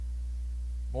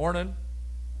Morning.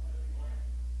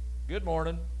 Good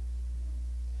morning.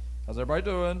 How's everybody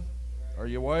doing? Are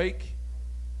you awake?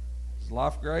 Is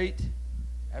life great?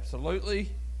 Absolutely.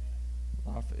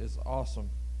 Life is awesome.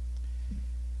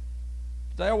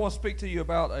 Today I want to speak to you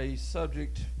about a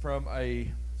subject from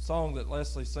a song that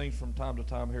Leslie sings from time to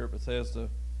time here at Bethesda.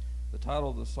 The title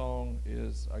of the song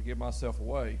is I Give Myself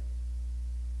Away.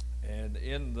 And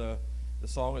in the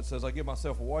song it says, I give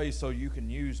myself away so you can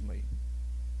use me.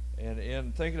 And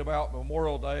in thinking about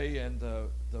Memorial Day and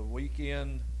the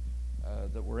weekend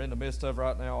that we're in the midst of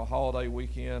right now, a holiday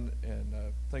weekend, and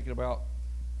thinking about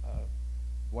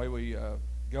the way we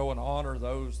go and honor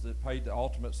those that paid the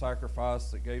ultimate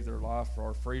sacrifice, that gave their life for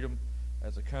our freedom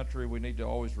as a country, we need to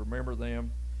always remember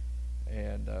them.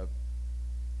 And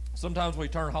sometimes we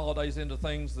turn holidays into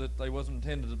things that they wasn't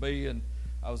intended to be. And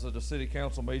I was at a city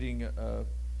council meeting a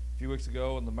few weeks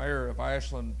ago, and the mayor of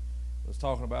Ashland was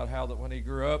talking about how that when he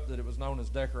grew up that it was known as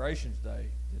Decorations Day,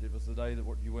 that it was the day that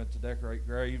you went to decorate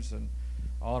graves and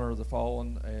honor the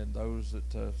fallen and those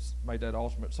that made that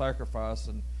ultimate sacrifice.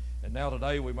 And now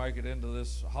today we make it into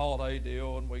this holiday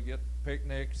deal, and we get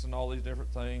picnics and all these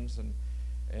different things.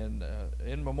 And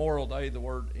in Memorial Day, the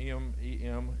word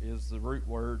M-E-M is the root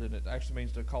word, and it actually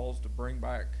means to cause, to bring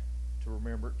back to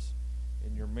remembrance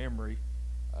in your memory,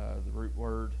 the root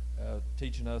word,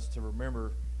 teaching us to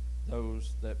remember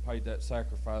those that paid that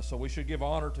sacrifice. So we should give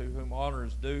honor to whom honor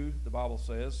is due, the Bible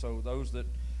says. So those that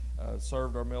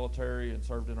served our military and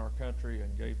served in our country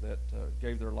and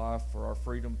gave their life for our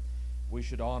freedom, we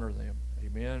should honor them.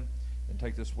 Amen. And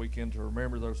take this weekend to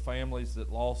remember those families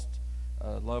that lost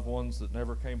loved ones that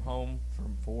never came home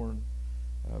from foreign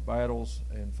battles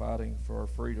and fighting for our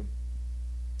freedom.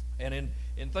 And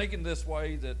in thinking this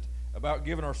way, that about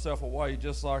giving ourselves away,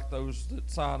 just like those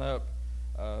that sign up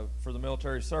for the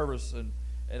military service, and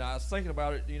I was thinking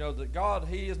about it, that God,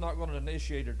 He is not going to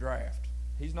initiate a draft.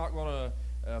 He's not going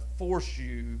to force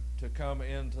you to come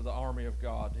into the army of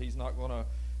God. He's not going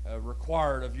to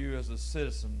require it of you as a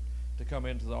citizen to come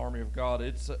into the army of God.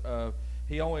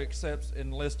 He only accepts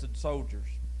enlisted soldiers.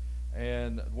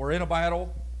 And we're in a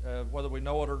battle, whether we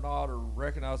know it or not or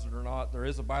recognize it or not. There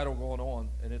is a battle going on,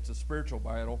 and it's a spiritual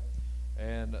battle.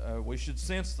 And we should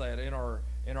sense that in our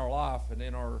life and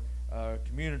in our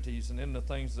communities and in the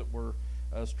things that we're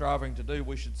striving to do.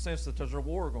 We should sense that there's a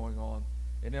war going on.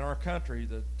 And in our country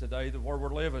today, where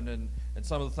we're living, and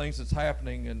some of the things that's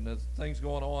happening and the things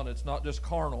going on, it's not just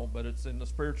carnal, but it's in the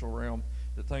spiritual realm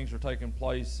that things are taking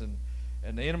place. And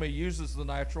the enemy uses the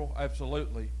natural,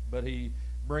 absolutely, but he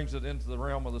brings it into the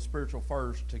realm of the spiritual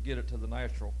first to get it to the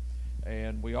natural.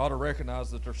 And we ought to recognize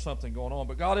that there's something going on.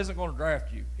 But God isn't going to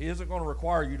draft you. He isn't going to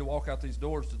require you to walk out these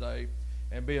doors today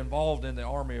and be involved in the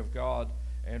army of God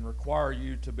and require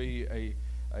you to be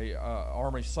a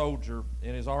army soldier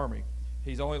in His army.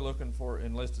 He's only looking for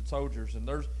enlisted soldiers. And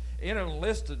there's in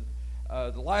enlisted,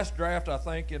 the last draft, I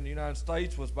think, in the United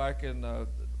States was back in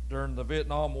during the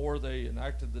Vietnam War. They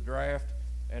enacted the draft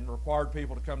and required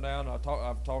people to come down.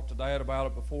 I've talked to Dad about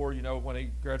it before. When he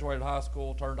graduated high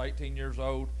school, turned 18 years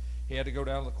old, he had to go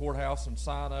down to the courthouse and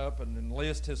sign up and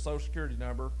enlist his Social Security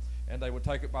number, and they would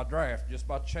take it by draft, just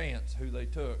by chance. Who they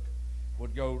took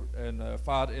would go and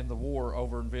fight in the war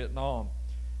over in Vietnam.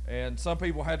 And some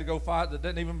people had to go fight that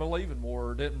didn't even believe in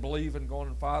war or didn't believe in going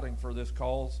and fighting for this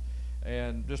cause,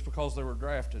 and just because they were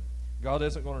drafted. God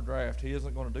isn't going to draft. He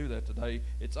isn't going to do that today.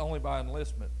 It's only by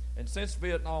enlistment. And since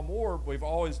Vietnam War, we've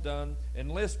always done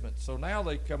enlistment. So now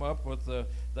they come up with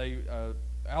they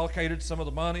allocated some of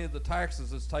the money of the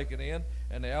taxes that's taken in,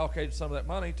 and they allocated some of that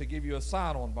money to give you a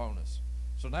sign-on bonus.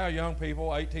 So now young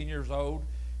people, 18 years old,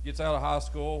 gets out of high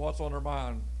school, what's on their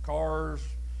mind? Cars,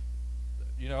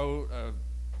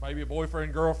 maybe a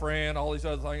boyfriend, girlfriend, all these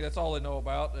other things. That's all they know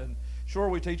about. And sure,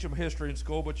 we teach them history in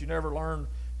school, but you never learn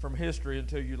from history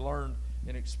until you learn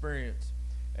in experience.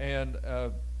 And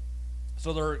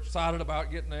so they're excited about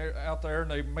getting out there,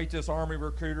 and they meet this Army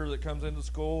recruiter that comes into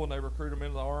school, and they recruit them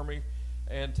into the Army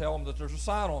and tell them that there's a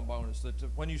sign-on bonus, that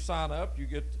when you sign up, you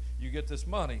get this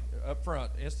money up front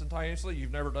instantaneously.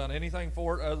 You've never done anything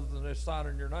for it other than just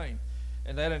signing your name.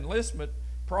 And that enlistment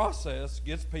process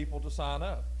gets people to sign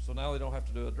up. So now they don't have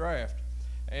to do a draft.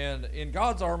 And in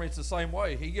God's army, it's the same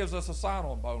way. He gives us a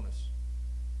sign-on bonus.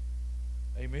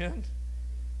 Amen?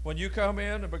 When you come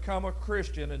in and become a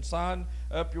Christian and sign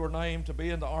up your name to be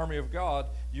in the army of God,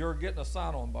 you're getting a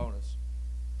sign-on bonus.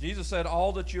 Jesus said,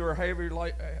 all you are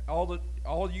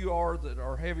that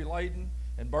are heavy laden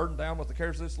and burdened down with the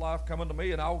cares of this life, come unto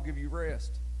me, and I will give you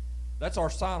rest. That's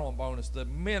our sign-on bonus. The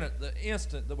minute, the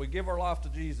instant that we give our life to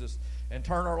Jesus and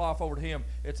turn our life over to Him,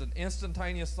 it's an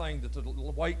instantaneous thing that the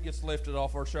weight gets lifted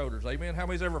off our shoulders. Amen? How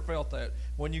many's ever felt that?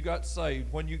 When you got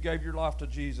saved, when you gave your life to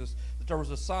Jesus, that there was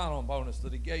a sign-on bonus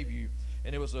that He gave you.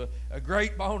 And it was a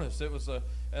great bonus. And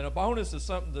a bonus is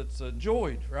something that's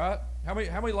enjoyed, right? How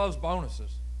many loves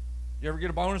bonuses? You ever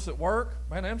get a bonus at work?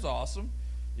 Man, them's awesome.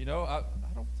 You know, I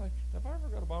don't think, have I ever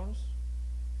got a bonus?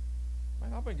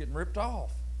 Man, I've been getting ripped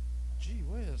off. Gee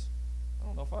whiz. I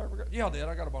don't know if I ever got, yeah, I did.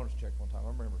 I got a bonus check one time. I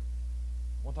remember.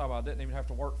 One time I didn't even have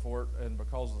to work for it, and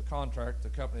because of the contract, the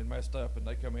company had messed up, and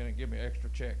they come in and give me an extra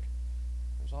check.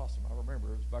 It was awesome. I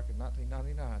remember it was back in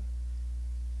 1999. It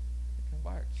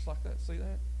come back just like that. See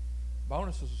that?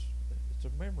 Bonuses, it's a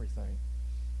memory thing.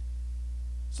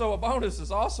 So a bonus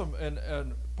is awesome, and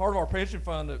part of our pension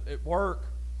fund at work,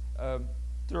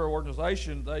 through our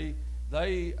organization,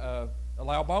 they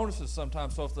allow bonuses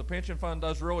sometimes. So if the pension fund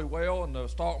does really well and the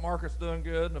stock market's doing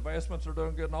good and investments are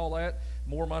doing good and all that,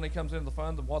 more money comes into the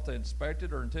fund than what they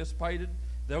expected or anticipated,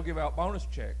 they'll give out bonus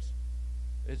checks.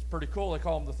 It's pretty cool. They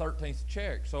call them the 13th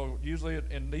check. So usually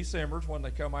in December's when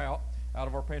they come out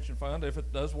of our pension fund, if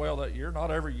it does well that year, not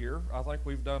every year. I think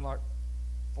we've done like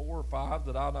 4 or 5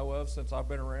 that I know of since I've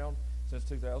been around, since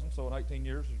 2000. So in 18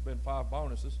 years, there's been 5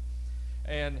 bonuses.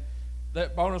 And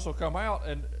that bonus will come out,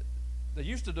 and they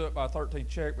used to do it by 13th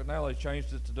check, but now they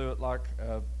changed it to do it like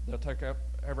they'll take up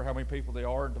ever how many people they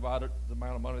are and divide it the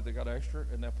amount of money they got extra,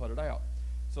 and they'll put it out.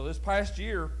 So this past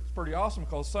year, it's pretty awesome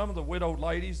because some of the widowed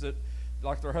ladies that,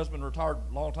 like their husband retired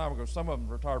a long time ago, some of them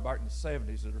retired back in the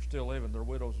 70s that are still living. Their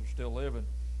widows are still living.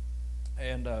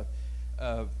 And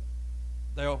some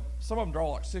of them draw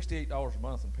like $68 a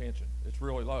month in pension. It's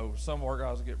really low. Some of our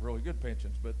guys get really good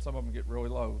pensions, but some of them get really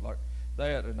low like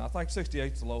that. And I think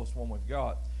 68 is the lowest one we've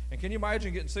got. And can you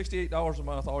imagine getting $68 a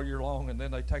month all year long, and then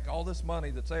they take all this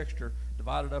money that's extra,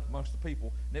 divide it up amongst the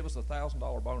people, and it was a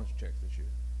 $1,000 bonus check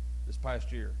this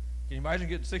past year. Can you imagine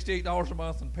getting $68 a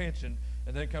month in pension,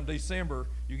 and then come December,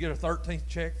 you get a 13th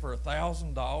check for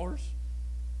 $1,000?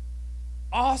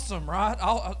 Awesome,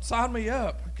 right? Sign me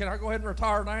up. Can I go ahead and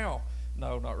retire now?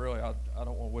 No, not really. I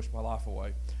don't want to wish my life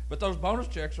away. But those bonus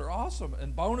checks are awesome,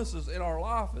 and bonuses in our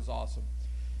life is awesome.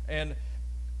 And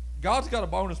God's got a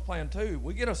bonus plan too.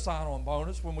 We get a sign-on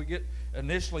bonus when we get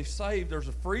initially saved. There's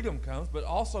a freedom comes, but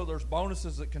also there's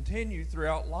bonuses that continue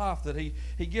throughout life that He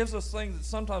gives us things that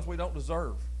sometimes we don't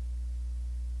deserve.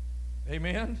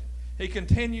 Amen? He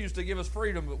continues to give us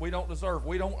freedom that we don't deserve.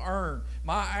 We don't earn.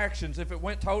 My actions, if it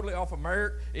went totally off of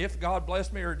merit, if God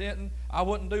blessed me or didn't, I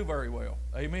wouldn't do very well.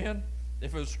 Amen?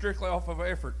 If it was strictly off of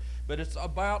effort. But it's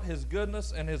about His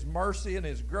goodness and His mercy and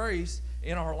His grace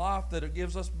in our life that it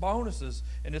gives us bonuses,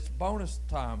 and it's bonus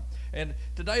time. And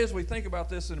today, as we think about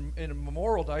this in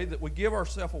Memorial Day, that we give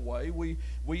ourselves away, we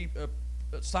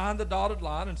sign the dotted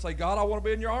line and say, God, I want to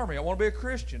be in your army. I want to be a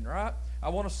Christian, right? I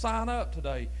want to sign up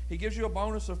today. He gives you a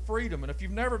bonus of freedom, and if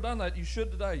you've never done that, you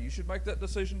should today. You should make that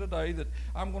decision today that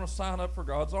I'm going to sign up for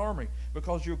God's army,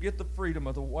 because you'll get the freedom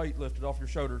of the weight lifted off your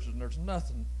shoulders, and there's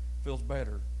nothing feels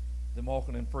better than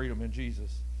walking in freedom in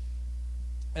Jesus.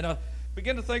 And I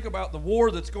begin to think about the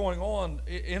war that's going on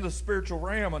in the spiritual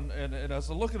realm, and as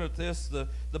I was looking at this,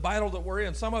 the battle that we're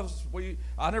in. Some of us,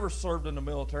 I never served in the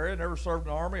military. I never served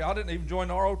in the army. I didn't even join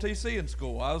the ROTC in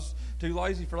school. I was too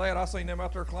lazy for that. I seen them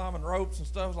out there climbing ropes and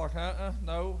stuff. I was like,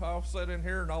 no, I'll sit in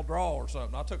here and I'll draw or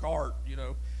something. I took art,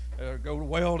 go to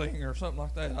welding or something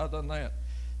like that. I've done that.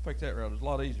 Pick that route. It's a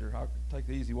lot easier. I could take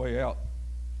the easy way out.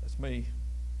 That's me.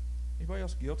 Anybody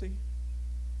else guilty?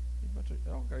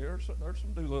 Okay, there's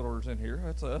some doodlers in here.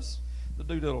 That's us, the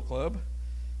Doodle Club.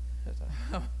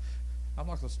 I'm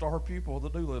like the star pupil of the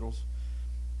Doolittles.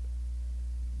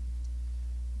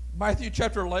 Matthew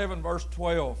chapter 11, verse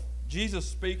 12. Jesus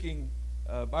speaking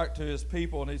back to His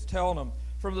people, and He's telling them,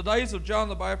 from the days of John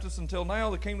the Baptist until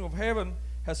now, the kingdom of heaven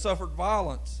has suffered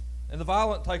violence, and the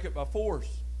violent take it by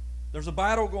force. There's a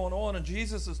battle going on, and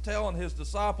Jesus is telling His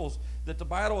disciples that the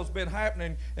battle has been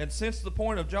happening, and since the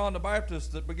point of John the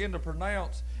Baptist that began to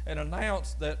pronounce and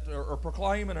announce that, or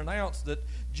proclaim and announce that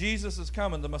Jesus is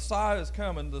coming, the Messiah is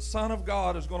coming, the Son of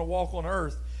God is going to walk on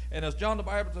earth. And as John the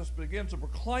Baptist begins to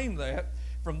proclaim that,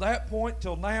 from that point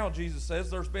till now, Jesus says,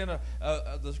 there's been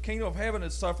the kingdom of heaven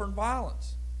is suffering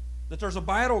violence. That there's a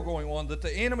battle going on, that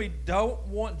the enemy don't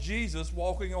want Jesus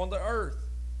walking on the earth.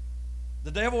 The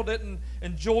devil didn't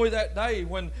enjoy that day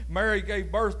when Mary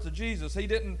gave birth to Jesus. He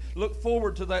didn't look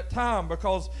forward to that time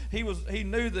because he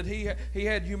knew that he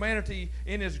had humanity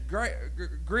in his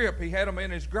grip. He had them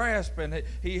in his grasp, and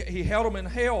he held them in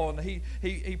hell, and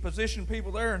he positioned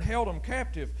people there and held them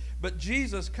captive. But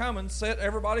Jesus coming set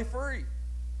everybody free.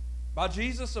 by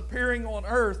Jesus appearing on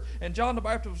earth, and John the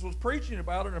Baptist was preaching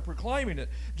about it and proclaiming it.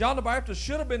 John the Baptist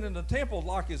should have been in the temple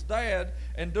like his dad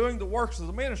and doing the works of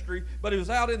the ministry, but he was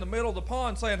out in the middle of the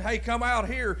pond saying, hey, come out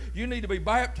here. You need to be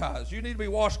baptized. You need to be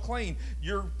washed clean.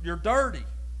 You're dirty.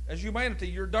 As humanity,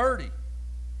 you're dirty.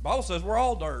 The Bible says we're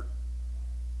all dirt.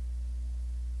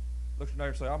 Look at your neighbor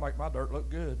and say, I'll make my dirt look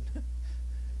good.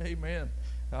 Amen.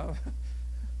 I'm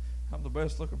the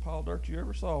best looking pile of dirt you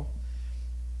ever saw.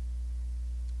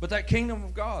 But that kingdom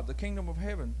of God, the kingdom of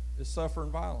heaven, is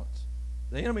suffering violence.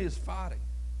 The enemy is fighting.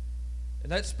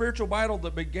 And that spiritual battle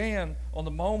that began on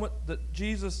the moment that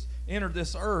Jesus entered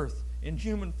this earth in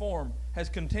human form has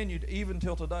continued even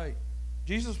till today.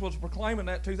 Jesus was proclaiming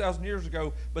that 2,000 years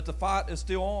ago, but the fight is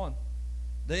still on.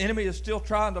 The enemy is still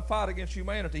trying to fight against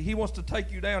humanity. He wants to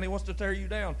take you down. He wants to tear you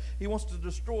down. He wants to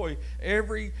destroy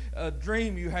every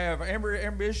dream you have, every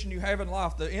ambition you have in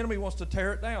life. The enemy wants to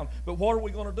tear it down. But what are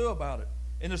we going to do about it?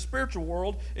 In the spiritual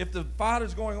world, if the fight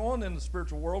is going on in the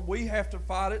spiritual world, we have to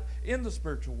fight it in the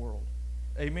spiritual world.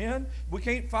 Amen? We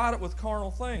can't fight it with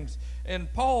carnal things.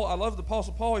 And Paul, I love the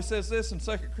Apostle Paul, he says this in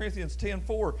 2 Corinthians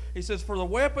 10:4. He says, for the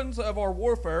weapons of our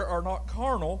warfare are not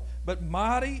carnal, but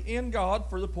mighty in God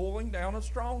for the pulling down of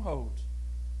strongholds.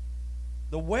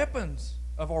 The weapons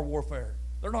of our warfare,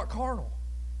 they're not carnal.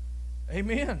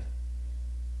 Amen?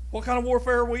 What kind of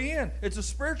warfare are we in? It's a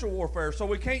spiritual warfare, so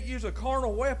we can't use a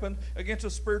carnal weapon against a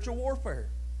spiritual warfare.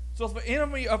 So if the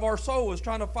enemy of our soul is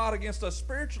trying to fight against us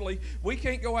spiritually, we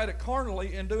can't go at it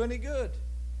carnally and do any good.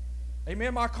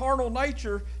 Amen? My carnal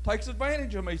nature takes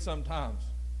advantage of me sometimes.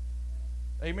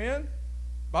 Amen?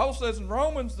 The Bible says in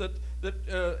Romans that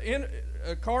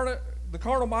the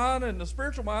carnal mind and the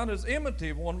spiritual mind is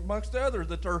enmity one amongst the other,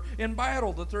 that they're in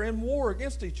battle, that they're in war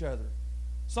against each other.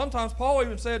 Sometimes Paul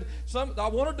even said, I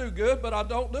want to do good, but I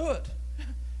don't do it.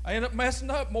 I end up messing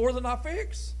up more than I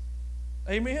fix.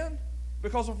 Amen?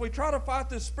 Because if we try to fight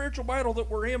this spiritual battle that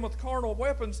we're in with carnal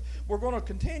weapons, we're going to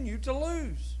continue to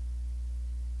lose.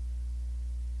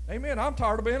 Amen? I'm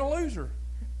tired of being a loser.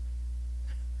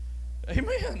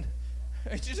 Amen?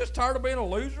 Ain't you just tired of being a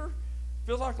loser?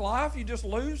 Feels like life, you just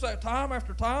lose that time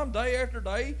after time, day after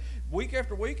day, week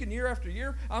after week, and year after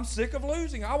year. I'm sick of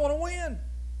losing. I want to win.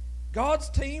 God's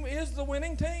team is the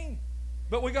winning team.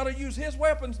 But we got to use His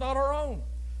weapons, not our own.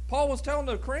 Paul was telling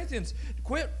the Corinthians,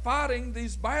 quit fighting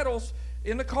these battles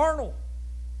in the carnal.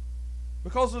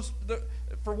 Because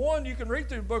for one, you can read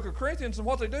through the book of Corinthians, and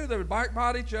what they do, they would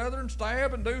backbite each other and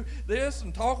stab and do this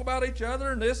and talk about each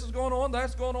other, and this is going on,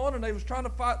 that's going on, and they was trying to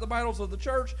fight the battles of the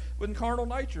church with carnal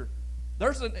nature.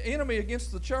 There's an enemy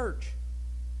against the church.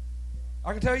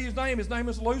 I can tell you his name. His name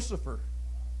is Lucifer.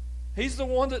 He's the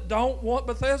one that don't want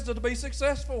Bethesda to be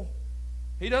successful.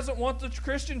 He doesn't want the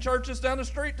Christian churches down the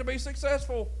street to be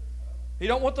successful. He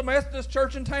don't want the Methodist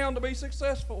church in town to be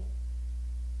successful.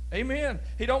 Amen.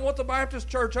 He don't want the Baptist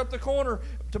church up the corner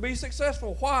to be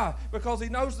successful. Why? Because he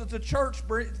knows that the church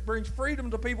brings freedom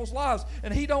to people's lives,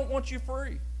 and he don't want you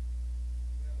free.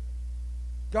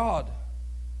 God,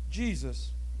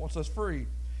 Jesus, wants us free.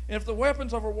 And if the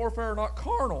weapons of our warfare are not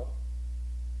carnal,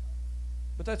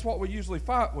 but that's what we usually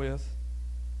fight with,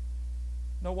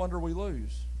 no wonder we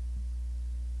lose.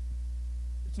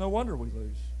 It's no wonder we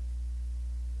lose.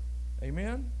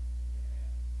 Amen?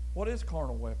 What is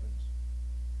carnal weapons?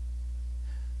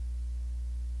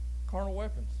 Carnal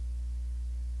weapons.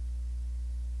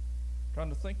 Trying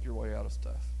to think your way out of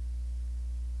stuff.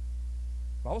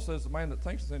 The Bible says the man that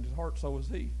thinks in his heart, so is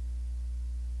he.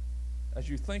 As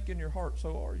you think in your heart,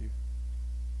 so are you.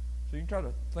 So you can try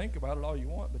to think about it all you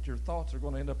want, but your thoughts are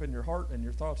going to end up in your heart, and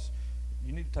your thoughts,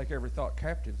 you need to take every thought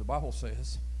captive, the Bible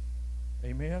says.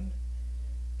 Amen?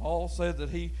 Paul said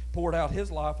that he poured out his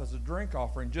life as a drink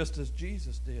offering, just as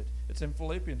Jesus did. It's in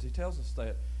Philippians, he tells us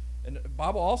that. And the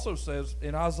Bible also says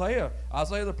in Isaiah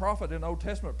the prophet in the Old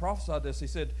Testament prophesied this. He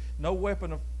said, no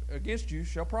weapon against you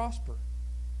shall prosper.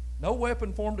 No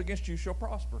weapon formed against you shall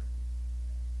prosper.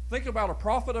 Think about a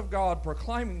prophet of God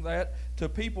proclaiming that to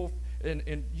people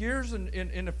in years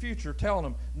in the future, telling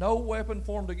them, no weapon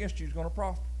formed against you is going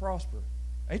to prosper.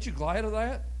 Ain't you glad of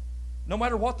that? No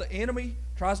matter what the enemy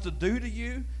tries to do to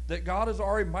you, that God has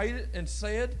already made it and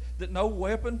said that no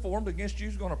weapon formed against you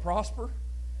is going to prosper.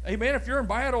 Amen. If you're in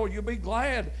battle, you'll be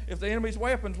glad if the enemy's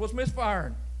weapons was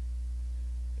misfiring.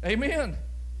 Amen.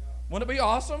 Wouldn't it be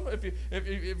awesome if you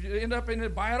end up in a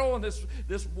battle and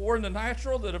this war in the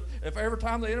natural, that if every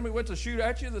time the enemy went to shoot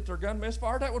at you that their gun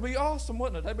misfired? That would be awesome,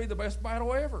 wouldn't it? That'd be the best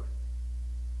battle ever.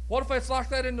 What if it's like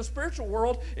that in the spiritual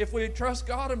world? If we trust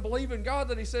God and believe in God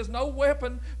that He says no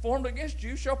weapon formed against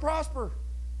you shall prosper.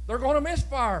 They're going to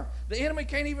misfire. The enemy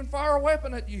can't even fire a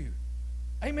weapon at you.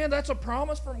 Amen. That's a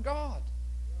promise from God.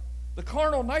 The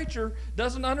carnal nature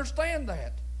doesn't understand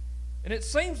that. And it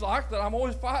seems like that I'm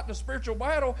always fighting a spiritual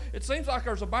battle. It seems like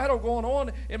there's a battle going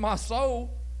on in my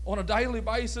soul on a daily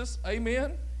basis.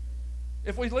 Amen?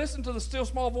 If we listen to the still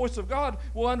small voice of God,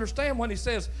 we'll understand when he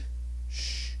says,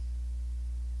 shh.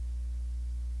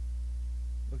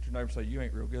 Look at your neighbor and say, you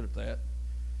ain't real good at that.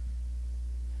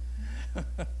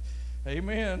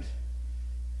 Amen.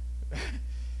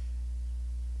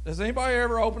 Has anybody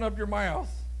ever opened up your mouth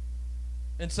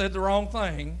and said the wrong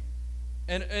thing?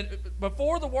 And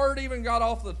before the word even got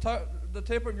off the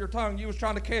tip of your tongue, you was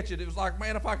trying to catch it. It was like,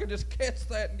 man, if I could just catch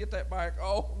that and get that back.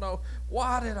 Oh, no.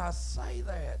 Why did I say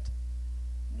that?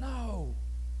 No.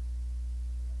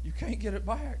 You can't get it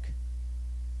back.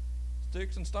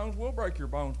 Sticks and stones will break your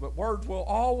bones, but words will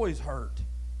always hurt.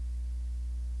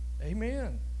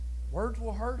 Amen. Words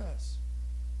will hurt us.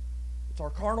 It's our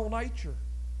carnal nature.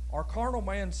 Our carnal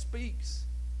man speaks.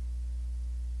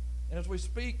 And as we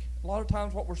speak, a lot of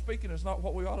times what we're speaking is not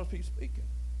what we ought to be speaking.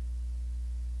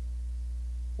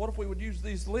 What if we would use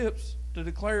these lips to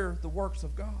declare the works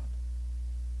of God?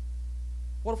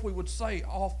 What if we would say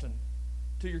often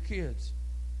to your kids,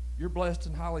 you're blessed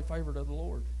and highly favored of the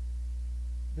Lord?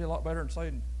 It'd be a lot better than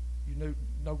saying, you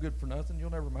no good for nothing, you'll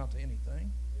never amount to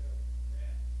anything.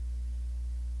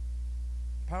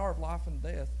 The power of life and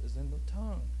death is in the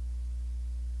tongue.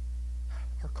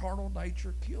 Our carnal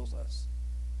nature kills us.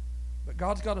 But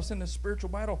God's got us in this spiritual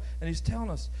battle, and he's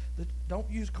telling us that don't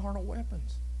use carnal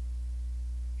weapons.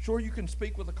 Sure, you can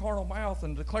speak with a carnal mouth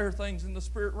and declare things in the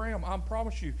spirit realm. I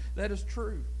promise you, that is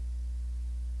true.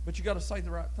 But you got to say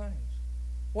the right things.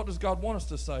 What does God want us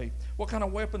to say? What kind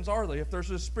of weapons are they? If there's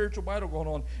this spiritual battle going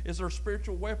on, is there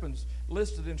spiritual weapons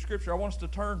listed in Scripture? I want us to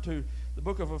turn to the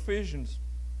book of Ephesians.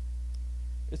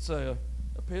 It's an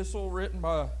epistle written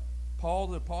by Paul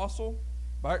the Apostle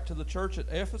back to the church at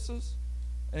Ephesus.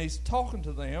 And he's talking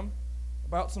to them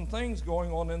about some things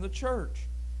going on in the church.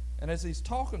 And as he's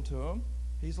talking to them,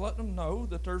 he's letting them know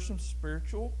that there's some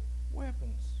spiritual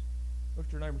weapons. Look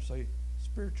at your neighbor and say,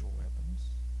 spiritual weapons.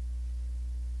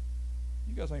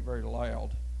 You guys ain't very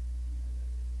loud.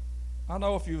 I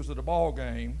know if you was at a ball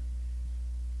game,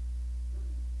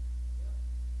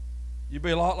 you'd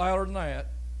be a lot louder than that.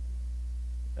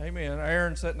 Amen.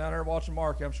 Aaron's sitting down there watching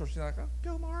Marky. I'm sure she's like, oh,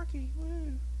 go Marky,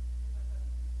 woo.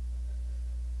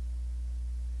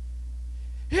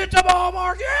 Hit the ball,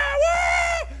 Mark.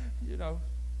 Yeah, woo! You know,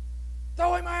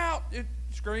 throw him out. It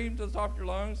scream to the top of your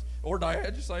lungs. Or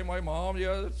dad, the same way. Mom,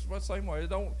 yeah, it's the same way.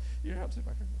 Don't you have to sit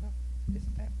back there? No,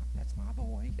 isn't that's my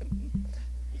boy?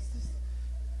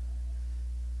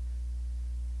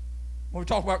 When we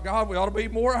talk about God, we ought to be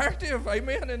more active.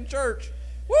 Amen. In church.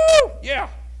 Woo! Yeah.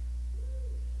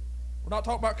 We're not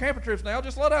talking about camping trips now.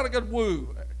 Just let out a good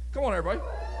woo. Come on, everybody.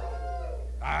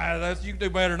 You can do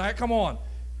better than that. Come on.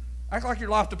 Act like your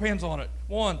life depends on it.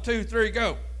 1, 2, 3,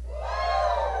 go.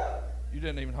 You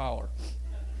didn't even holler.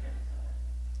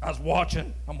 I was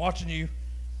watching. I'm watching you.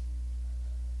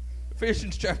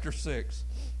 Ephesians chapter 6.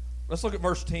 Let's look at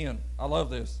verse 10. I love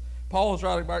this. Paul is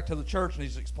writing back to the church and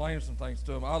he's explaining some things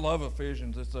to them. I love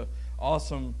Ephesians. It's an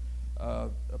awesome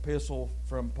epistle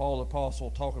from Paul the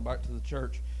Apostle talking back to the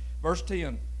church. Verse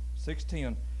 10,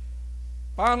 6:10.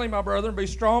 Finally, my brethren, be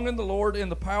strong in the Lord in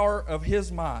the power of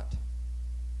his might.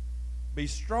 Be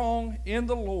strong in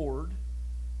the Lord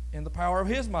in the power of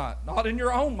his might, not in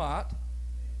your own might.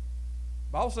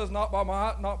 The Bible says not by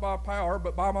might, not by power,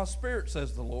 but by my spirit,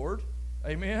 says the Lord.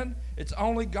 Amen. It's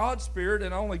only God's spirit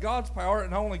and only God's power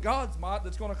and only God's might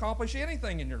that's going to accomplish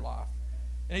anything in your life.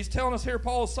 And he's telling us here,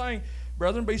 Paul is saying,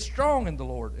 brethren, be strong in the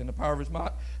Lord in the power of his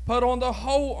might. Put on the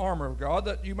whole armor of God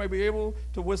that you may be able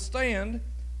to withstand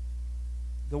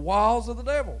the wiles of the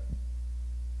devil.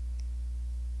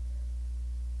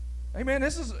 Amen.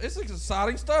 This is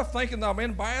exciting stuff, thinking that I'm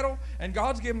in battle and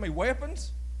God's giving me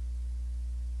weapons.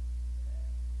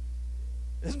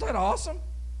 Isn't that awesome?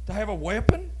 To have a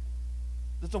weapon?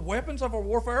 That the weapons of our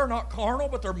warfare are not carnal,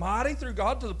 but they're mighty through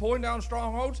God to the pulling down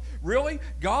strongholds. Really?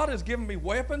 God has given me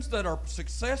weapons that are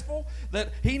successful,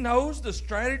 that he knows the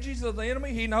strategies of the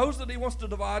enemy. He knows that he wants to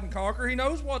divide and conquer. He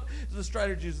knows what the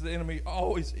strategies of the enemy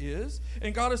always is.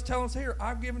 And God is telling us here,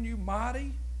 I've given you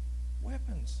mighty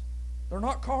weapons. They're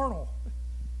not carnal.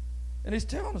 And he's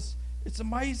telling us it's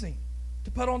amazing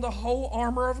to put on the whole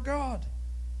armor of God.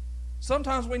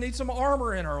 Sometimes we need some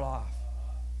armor in our life.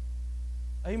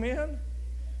 Amen?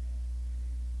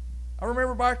 I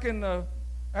remember back in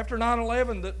after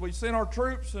 9/11 that we sent our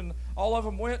troops and all of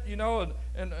them went,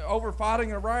 and over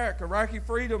fighting Iraqi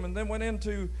freedom, and then went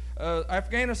into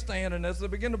Afghanistan. And as they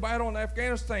began to battle in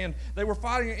Afghanistan, they were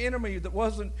fighting an enemy that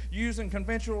wasn't using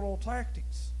conventional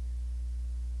tactics.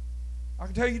 I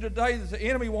can tell you today that the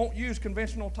enemy won't use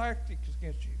conventional tactics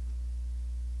against you.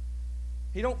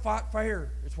 He don't fight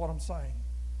fair, is what I'm saying.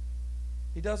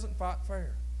 He doesn't fight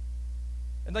fair.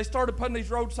 And they started putting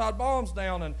these roadside bombs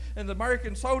down, and the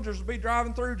American soldiers would be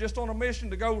driving through just on a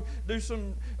mission to go do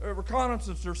some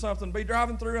reconnaissance or something, be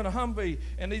driving through in a Humvee,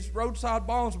 and these roadside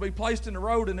bombs would be placed in the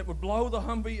road, and it would blow the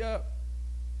Humvee up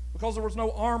because there was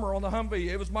no armor on the Humvee.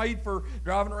 It was made for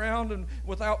driving around and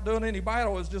without doing any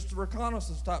battle. It was just a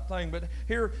reconnaissance type thing. But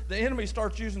here, the enemy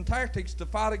starts using tactics to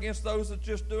fight against those that's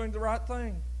just doing the right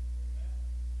thing.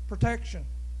 Protection.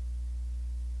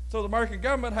 So the American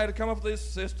government had to come up with this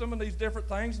system and these different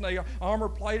things, and they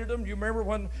armor-plated them. You remember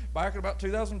when, back in about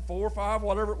 2004, 5,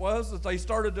 whatever it was, that they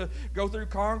started to go through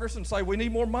Congress and say, we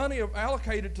need more money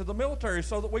allocated to the military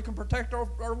so that we can protect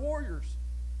our warriors.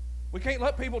 We can't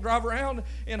let people drive around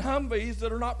in Humvees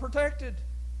that are not protected.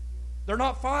 They're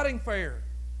not fighting fair.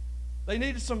 They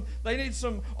need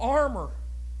some armor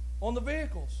on the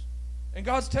vehicles. And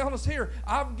God's telling us here,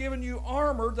 I've given you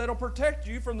armor that'll protect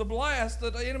you from the blast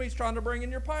that the enemy's trying to bring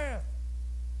in your path.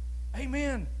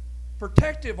 Amen.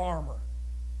 Protective armor.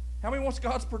 How many wants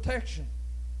God's protection?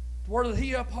 To where that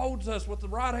He upholds us with the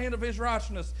right hand of His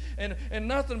righteousness, and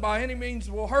nothing by any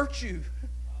means will hurt you.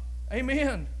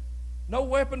 Amen. No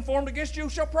weapon formed against you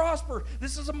shall prosper.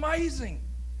 This is amazing.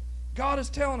 God is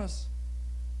telling us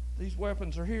these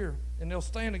weapons are here, and they'll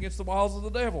stand against the wiles of the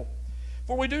devil.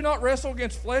 For we do not wrestle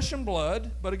against flesh and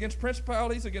blood, but against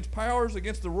principalities, against powers,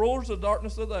 against the rulers of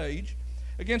darkness of the age,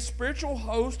 against spiritual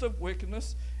hosts of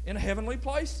wickedness in heavenly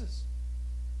places.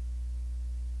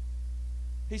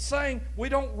 He's saying we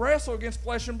don't wrestle against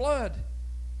flesh and blood,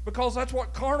 because that's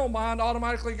what carnal mind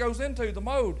automatically goes into, the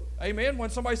mode. Amen? When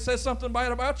somebody says something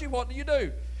bad about you, what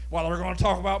do? Well, they're going to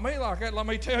talk about me like that. Let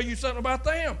me tell you something about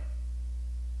them.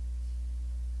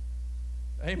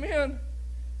 Amen?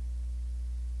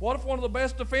 What if one of the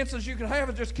best defenses you can have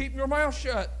is just keeping your mouth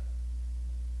shut?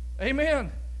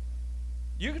 Amen.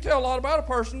 You can tell a lot about a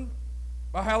person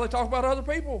by how they talk about other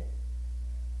people.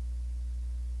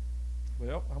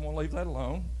 Well, I'm going to leave that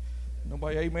alone.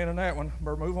 Nobody amen in that one.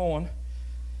 Better move on.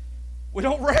 We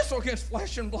don't wrestle against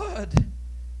flesh and blood.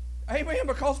 Amen.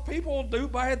 Because people do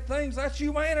bad things. That's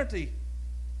humanity.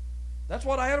 That's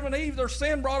what Adam and Eve, their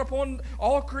sin brought upon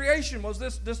all creation, was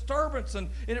this disturbance, and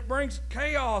it brings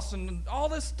chaos, and all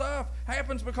this stuff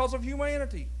happens because of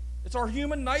humanity. It's our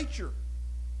human nature.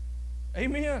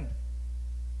 Amen.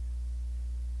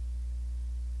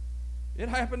 It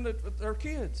happened with their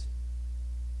kids.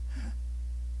 Can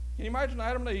you imagine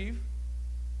Adam and Eve?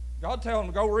 God telling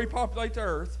them to go repopulate the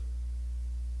earth.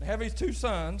 They have these 2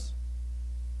 sons.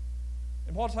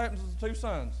 And what happens to the 2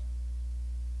 sons?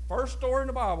 First story in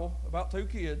the Bible about 2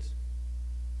 kids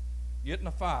getting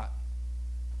a fight.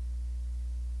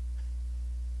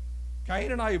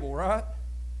 Cain and Abel, right?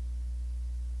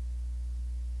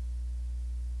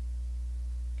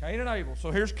 Cain and Abel.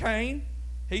 So here's Cain.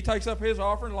 He takes up his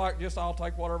offering like, just I'll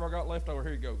take whatever I got left over.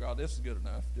 Here you go, God. This is good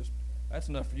enough. That's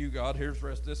enough for you, God. Here's the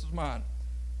rest. This is mine.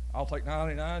 I'll take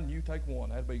 99 and you take 1.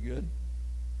 That'd be good.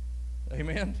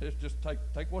 Amen. Just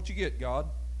take what you get, God.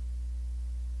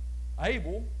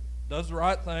 Abel does the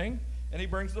right thing, and he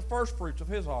brings the first fruits of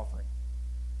his offering.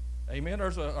 Amen.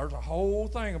 There's a whole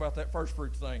thing about that first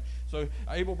fruits thing. So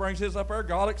Abel brings his up there.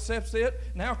 God accepts it.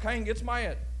 Now Cain gets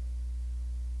mad.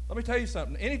 Let me tell you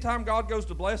something. Anytime God goes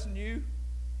to blessing you,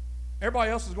 everybody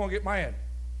else is going to get mad.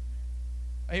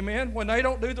 Amen. When they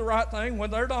don't do the right thing, when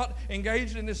they're not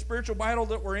engaged in this spiritual battle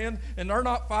that we're in, and they're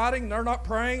not fighting, and they're not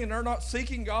praying, and they're not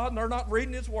seeking God, and they're not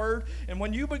reading His Word, and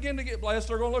when you begin to get blessed,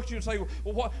 they're going to look at you and say,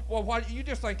 well, why, you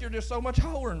just think you're just so much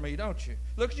holier than me, don't you?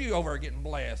 Look at you over there getting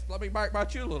blessed. Let me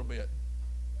backbite you a little bit.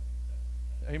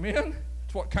 Amen.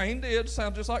 It's what Cain did.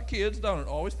 Sounds just like kids, don't it?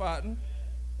 Always fighting.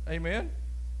 Amen.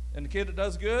 And the kid that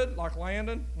does good, like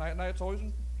Landon, Nat's always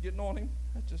getting on him.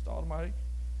 That's just automatic.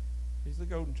 He's the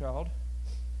golden child.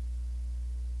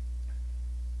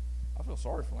 I feel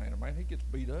sorry for Landon, man. He gets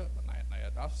beat up by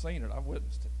Nat. I've seen it. I've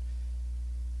witnessed it.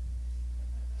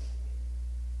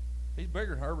 He's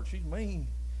bigger than her, but she's mean.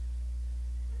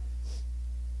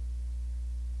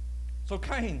 So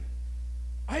Cain,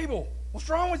 Abel, what's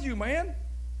wrong with you, man?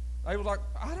 Abel's like,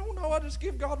 I don't know. I just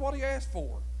give God what He asked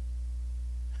for.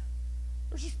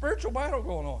 There's a spiritual battle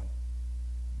going on.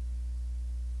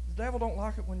 The devil don't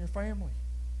like it when you're family.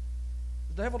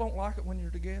 The devil don't like it when you're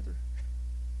together.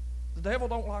 The devil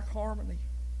don't like harmony.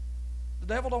 The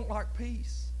devil don't like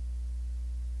peace.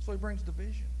 So he brings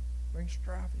division, brings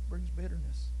strife, he brings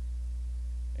bitterness.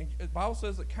 And the Bible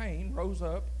says that Cain rose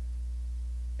up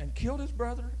and killed his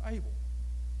brother Abel.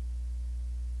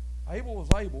 Abel was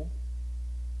Abel,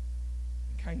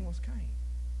 and Cain was Cain.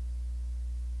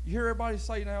 You hear everybody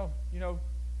say now,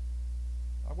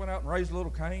 I went out and raised a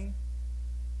little Cain.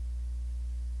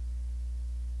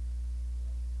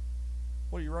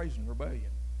 What are you raising?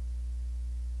 Rebellion.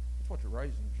 That's what you're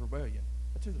raising, is rebellion.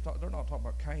 That's who they're not talking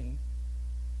about Cain.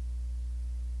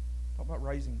 They're talking about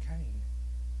raising Cain.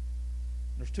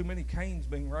 There's too many Cains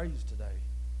being raised today.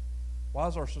 Why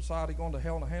is our society going to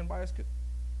hell in a handbasket?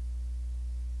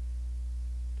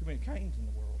 Too many Cains in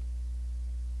the world.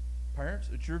 Parents,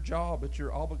 it's your job, it's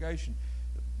your obligation.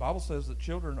 The Bible says that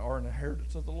children are an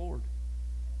inheritance of the Lord.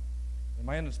 The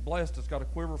man that's blessed has got a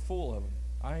quiver full of them.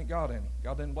 I ain't got any.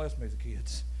 God didn't bless me as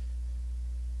kids.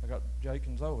 I got Jake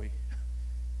and Zoe.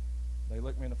 They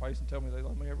look me in the face and tell me they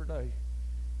love me every day.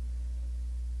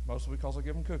 Mostly because I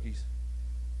give them cookies.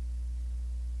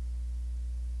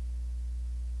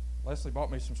 Leslie bought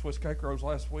me some Swiss cake rolls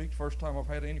last week. First time I've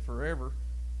had any forever.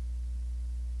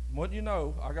 Wouldn't you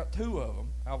know, I got 2 of them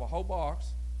out of a whole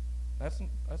box. That's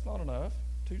not enough.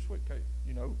 2 sweet cake,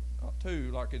 not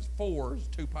 2, like it's 4, it's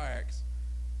 2 packs.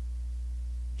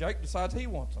 Jake decides he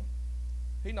wants them.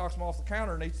 He knocks them off the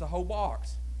counter and eats the whole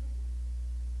box.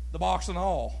 The box and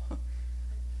all.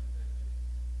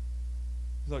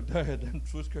 He's like, Dad, them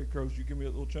Swiss cake rolls, you give me a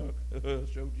little chunk. I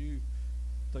showed you.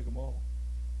 Take them all.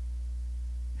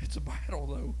 It's a battle,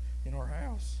 though, in our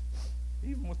house,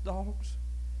 even with dogs.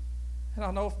 And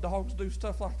I know if dogs do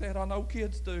stuff like that, I know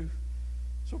kids do.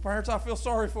 So parents, I feel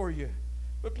sorry for you.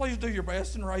 But please do your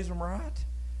best and raise them right.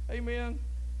 Amen.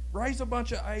 Raise a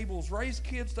bunch of Abels. Raise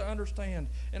kids to understand.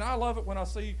 And I love it when I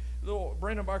see little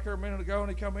Brendan back here a minute ago, and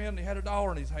he come in and he had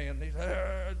 $1 in his hand. And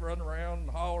he's running around and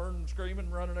hollering and screaming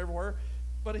and running everywhere.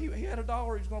 But he had $1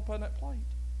 he was going to put in that plate.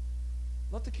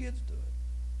 Let the kids do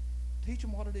it. Teach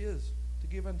them what it is to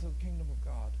give into the kingdom of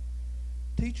God.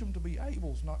 Teach them to be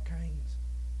Abels, not Cains.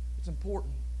 It's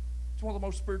important. It's one of the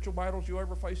most spiritual battles you'll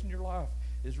ever face in your life,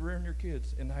 is rearing your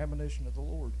kids in the admonition of the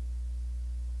Lord.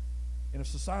 And if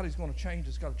society's going to change,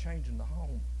 it's got to change in the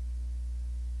home.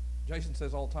 Jason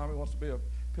says all the time he wants to be a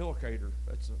pillowcator.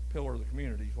 That's a pillar of the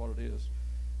community is what it is.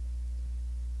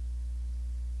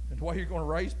 And the way you're going to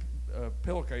raise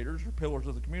pillowcators or pillars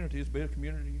of the community is be a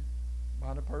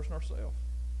community-minded person ourselves.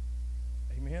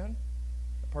 Amen?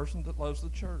 A person that loves the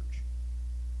church.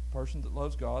 A person that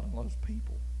loves God and loves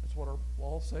people. That's what our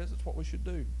law says. It's what we should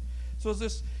do. So as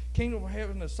this kingdom of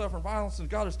heaven is suffering violence, and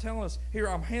God is telling us, here,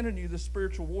 I'm handing you this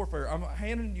spiritual warfare. I'm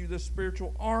handing you this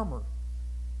spiritual armor.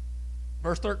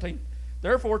 Verse 13,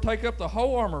 therefore take up the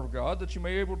whole armor of God, that you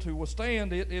may be able to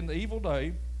withstand it in the evil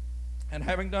day, and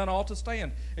having done all to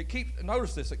stand.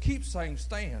 Notice this, it keeps saying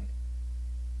stand.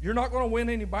 You're not going to win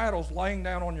any battles laying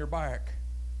down on your back.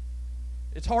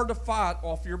 It's hard to fight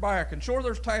off your back. And sure,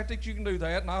 there's tactics you can do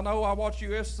that. And I know I watch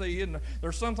UFC, and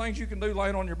there's some things you can do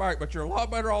laying on your back. But you're a lot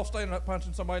better off standing up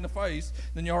punching somebody in the face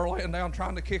than you are laying down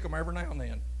trying to kick them every now and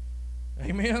then.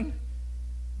 Amen?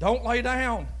 Don't lay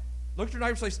down. Look at your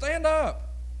neighbor and say, stand up.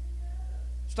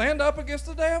 Stand up against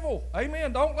the devil.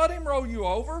 Amen. Don't let him roll you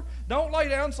over. Don't lay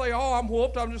down and say, oh, I'm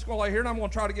whooped. I'm just going to lay here and I'm going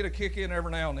to try to get a kick in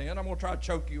every now and then. I'm going to try to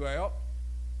choke you out.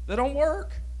 That don't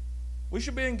work. We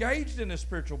should be engaged in this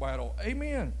spiritual battle.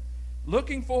 Amen.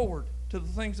 Looking forward to the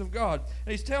things of God.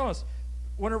 And he's telling us,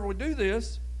 whenever we do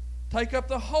this, take up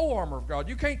the whole armor of God.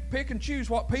 You can't pick and choose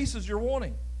what pieces you're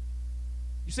wanting.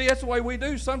 You see, that's the way we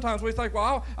do. Sometimes we think,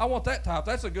 well, I want that type.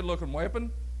 That's a good-looking weapon.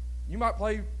 You might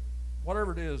play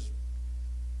whatever it is.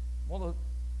 One of the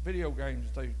video games,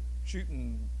 they shoot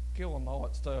and kill and all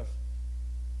that stuff.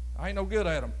 I ain't no good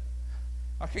at them.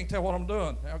 I can't tell what I'm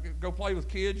doing. I'll go play with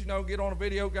kids, get on a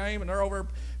video game, and they're over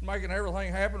making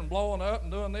everything happen and blowing up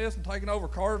and doing this and taking over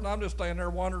cars, and I'm just standing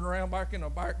there wandering around back in a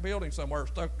back building somewhere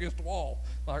stuck against the wall,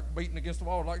 like beating against the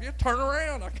wall. Like, just turn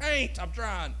around. I can't. I'm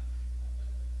trying.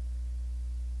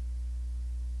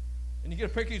 And you get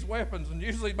to pick these weapons, and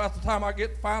usually about the time I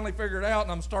get finally figured out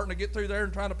and I'm starting to get through there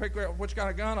and trying to pick out which kind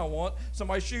of gun I want,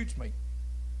 somebody shoots me.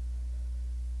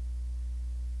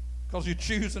 Because you're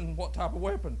choosing what type of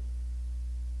weapon.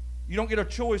 You don't get a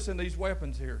choice in these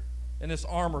weapons here, in this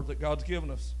armor that God's given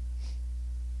us.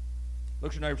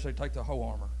 Look at your neighbor and say, take the whole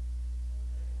armor.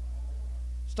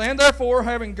 Stand therefore,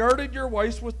 having girded your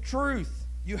waist with truth.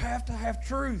 You have to have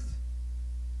truth.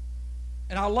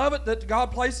 And I love it that God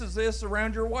places this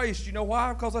around your waist. You know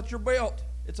why? Because that's your belt.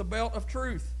 It's a belt of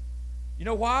truth. You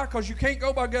know why? Because you can't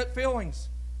go by gut feelings.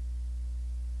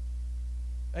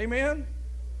 Amen?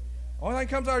 Only thing that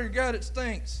comes out of your gut, it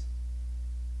stinks.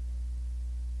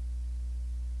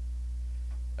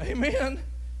 Amen?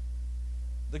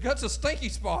 The gut's a stinky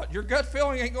spot. Your gut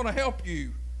feeling ain't going to help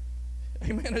you.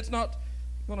 Amen? It's not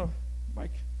going to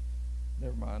make...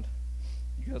 Never mind.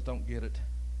 You guys don't get it.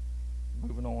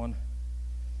 Moving on.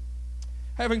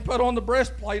 Having put on the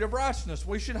breastplate of righteousness.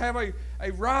 We should have a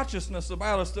righteousness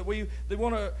about us that they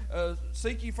want to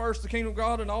seek ye first the kingdom of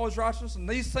God and all his righteousness, and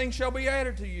these things shall be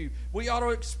added to you. We ought to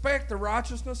expect the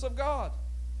righteousness of God,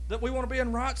 that we want to be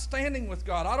in right standing with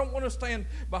God. I don't want to stand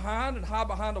behind and hide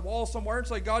behind a wall somewhere and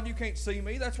say, God, you can't see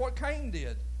me. That's what Cain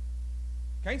did.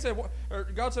 Cain said,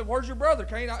 God said, where's your brother?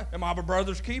 Cain, am I my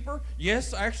brother's keeper?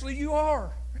 Yes, actually you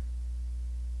are.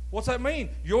 What's that mean?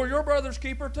 You're your brother's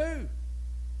keeper too.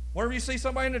 Whenever you see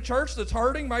somebody in the church that's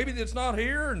hurting, maybe that's not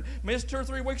here and missed 2 or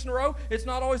 3 weeks in a row, it's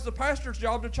not always the pastor's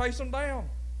job to chase them down.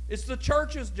 It's the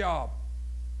church's job.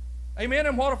 Amen?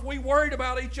 And what if we worried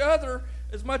about each other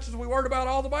as much as we worried about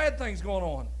all the bad things going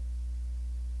on?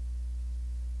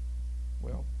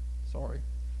 Well, sorry.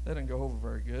 That didn't go over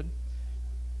very good.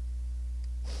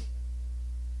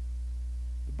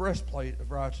 The breastplate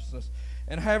of righteousness.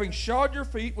 And having shod your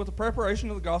feet with the preparation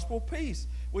of the gospel of peace.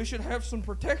 We should have some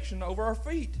protection over our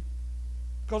feet.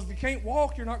 Because if you can't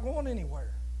walk, you're not going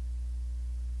anywhere.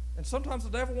 And sometimes the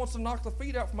devil wants to knock the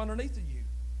feet out from underneath of you,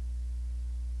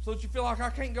 so that you feel like I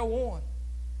can't go on.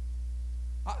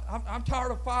 I'm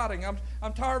tired of fighting.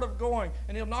 I'm tired of going.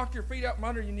 And he'll knock your feet out from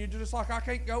under you, and you're just like, I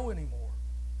can't go anymore.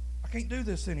 I can't do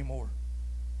this anymore.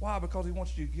 Why? Because he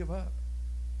wants you to give up.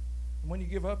 And when you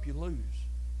give up, you lose.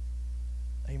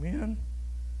 Amen?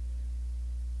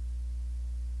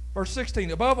 Verse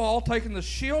 16, above all, taking the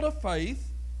shield of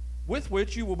faith, with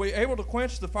which you will be able to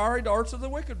quench the fiery darts of the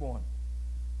wicked one.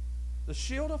 The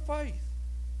shield of faith.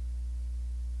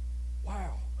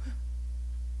 Wow.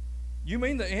 You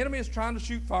mean the enemy is trying to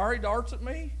shoot fiery darts at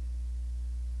me?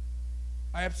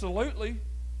 Absolutely.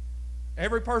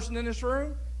 Every person in this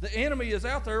room, the enemy is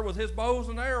out there with his bows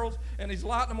and arrows, and he's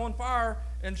lighting them on fire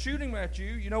and shooting them at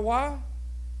you. You know why?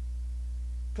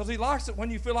 Because he likes it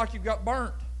when you feel like you've got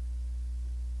burnt.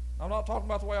 I'm not talking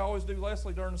about the way I always do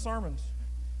Leslie during the sermons.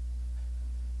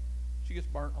 She gets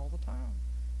burnt all the time.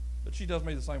 But she does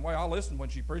me the same way. I listened when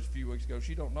she preached a few weeks ago.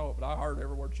 She don't know it, but I heard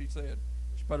every word she said.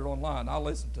 She put it online. I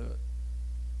listened to it.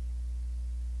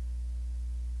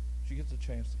 She gets a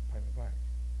chance to pay me back.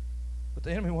 But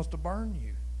the enemy wants to burn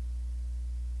you.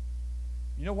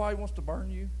 You know why he wants to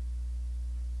burn you?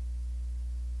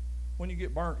 When you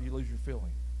get burnt, you lose your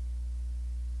feeling.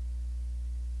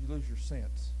 You lose your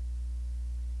sense.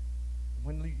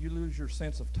 When you lose your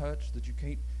sense of touch,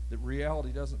 that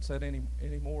reality doesn't set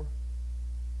anymore.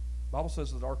 The Bible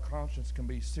says that our conscience can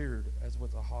be seared as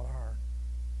with a hot iron.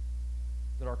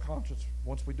 That our conscience,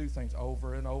 once we do things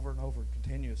over and over and over,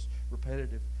 continuous,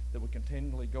 repetitive, that we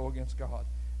continually go against God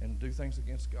and do things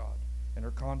against God and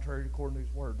are contrary according to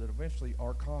his word, that eventually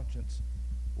our conscience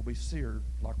will be seared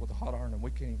like with a hot iron, and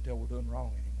we can't even tell we're doing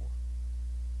wrong anymore.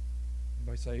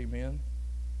 Anybody say amen?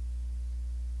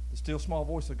 The still small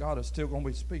voice of God is still going to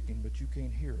be speaking, but you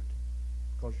can't hear it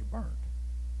because you're burnt.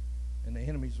 And the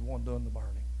enemy's the one doing the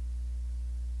burning.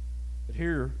 But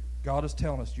here, God is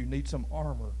telling us you need some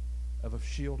armor of a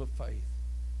shield of faith.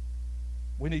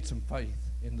 We need some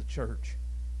faith in the church.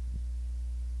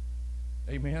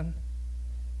 Amen?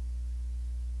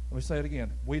 Let me say it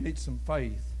again. We need some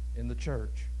faith in the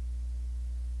church.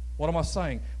 What am I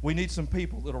saying? We need some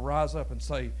people that will rise up and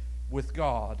say, with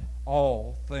God,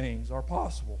 all things are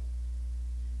possible.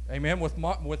 Amen.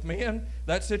 With men,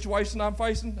 that situation I'm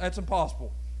facing, that's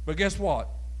impossible. But guess what?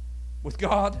 With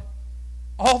God,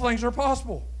 all things are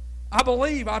possible. I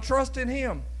believe, I trust in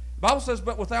him. The Bible says,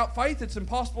 but without faith it's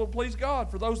impossible to please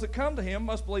God. For those that come to him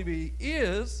must believe he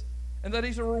is, and that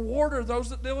he's a rewarder of those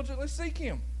that diligently seek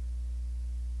him.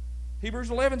 Hebrews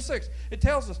 11:6. It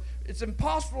tells us it's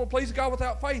impossible to please God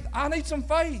without faith. I need some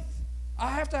faith. I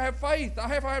have to have faith. I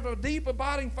have to have a deep,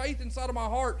 abiding faith inside of my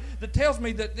heart that tells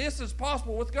me that this is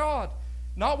possible with God.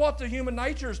 Not what the human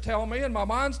nature is telling me and my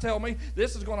mind's telling me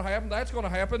this is going to happen, that's going to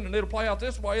happen, and it'll play out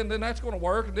this way, and then that's going to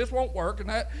work, and this won't work, and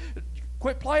that.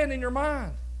 Quit playing in your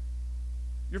mind.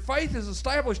 Your faith is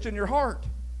established in your heart.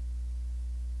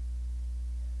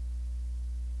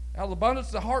 Out of the abundance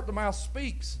of the heart, the mouth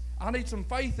speaks. I need some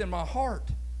faith in my heart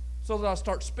so that I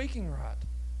start speaking right.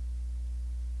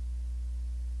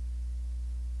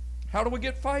 How do we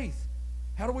get faith?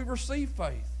 How do we receive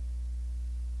faith?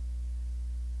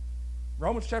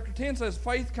 Romans chapter 10 says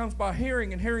faith comes by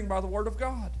hearing, and hearing by the word of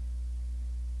God.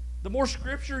 The more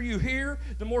scripture you hear,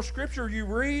 the more scripture you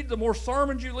read, the more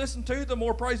sermons you listen to, the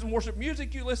more praise and worship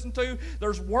music you listen to,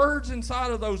 there's words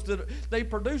inside of those that they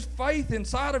produce faith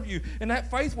inside of you, and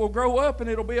that faith will grow up, and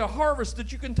it'll be a harvest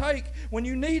that you can take when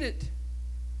you need it.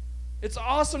 It's an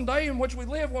awesome day in which we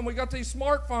live when we got these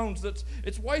smartphones.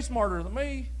 It's way smarter than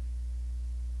me.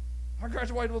 I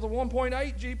graduated with a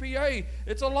 1.8 GPA.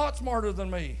 It's a lot smarter than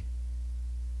me.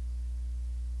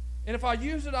 And if I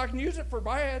use it, I can use it for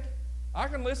bad. I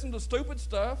can listen to stupid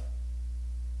stuff.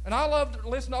 And I love to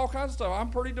listen to all kinds of stuff. I'm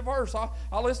pretty diverse.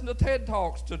 I listen to TED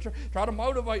Talks to try to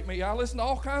motivate me. I listen to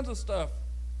all kinds of stuff.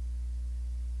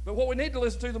 But what we need to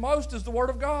listen to the most is the Word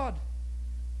of God.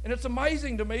 And it's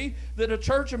amazing to me that a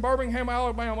church in Birmingham,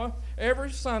 Alabama,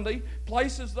 every Sunday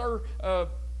places their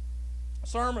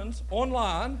sermons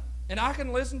online, and I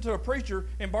can listen to a preacher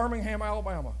in Birmingham,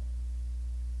 Alabama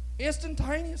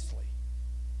instantaneously.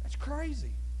 That's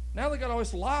crazy. Now they got all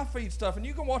this live feed stuff, and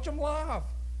you can watch them live.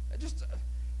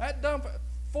 That dumb.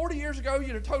 40 years ago,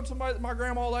 you'd have told somebody, my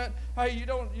grandma, that, hey, you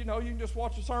can just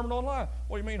watch a sermon online.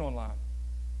 What do you mean online?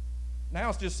 Now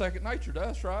it's just second nature to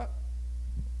us, right?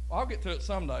 Well, I'll get to it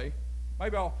someday.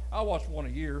 Maybe I'll watch one a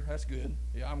year. That's good.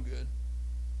 Yeah, I'm good.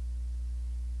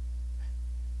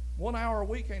 1 hour a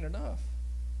week ain't enough.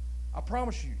 I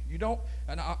promise you. You don't,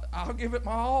 and I'll give it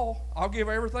my all. I'll give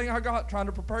everything I got trying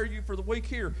to prepare you for the week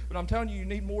here. But I'm telling you, you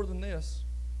need more than this.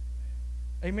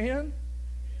 Amen?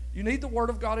 You need the Word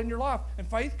of God in your life. And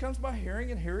faith comes by hearing,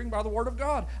 and hearing by the Word of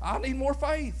God. I need more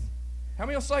faith. How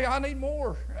many will say, I need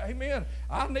more? Amen.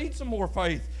 I need some more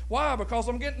faith. Why? Because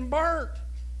I'm getting burnt.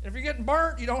 And if you're getting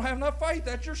burnt, you don't have enough faith.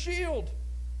 That's your shield.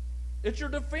 It's your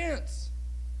defense.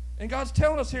 And God's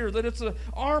telling us here that it's an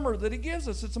armor that He gives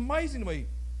us. It's amazing to me.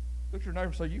 Look at your neighbor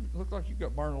and say, you look like you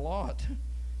got burned a lot.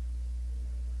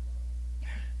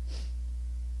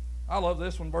 I love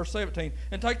this one, verse 17.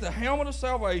 And take the helmet of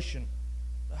salvation.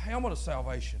 The helmet of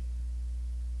salvation.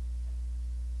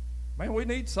 Man, we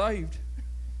need saved.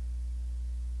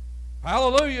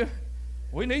 Hallelujah.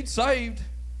 We need saved.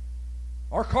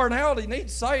 Our carnality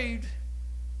needs saved.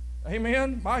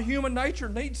 Amen. My human nature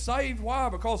needs saved. Why?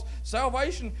 Because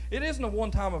salvation, it isn't a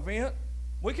one-time event.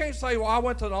 We can't say, well, I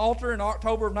went to an altar in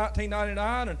October of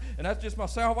 1999 and that's just my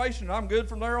salvation and I'm good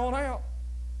from there on out.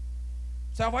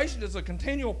 Salvation is a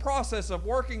continual process of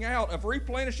working out, of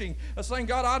replenishing, of saying,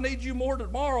 God, I need you more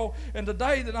tomorrow and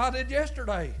today than I did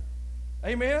yesterday.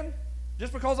 Amen?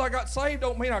 Just because I got saved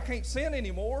don't mean I can't sin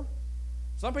anymore.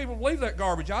 Some people believe that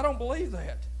garbage. I don't believe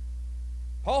that.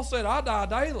 Paul said, I die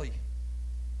daily.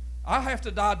 I have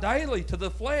to die daily to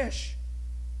the flesh.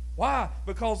 Why?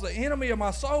 Because the enemy of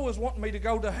my soul is wanting me to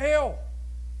go to hell.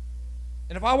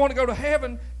 And if I want to go to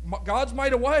heaven, God's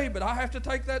made a way, but I have to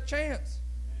take that chance.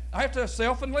 I have to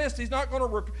self-enlist. He's not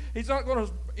going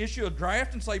to issue a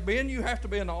draft and say, Ben, you have to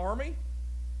be in the army.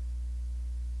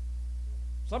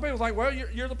 Some people think, well,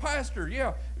 you're the pastor.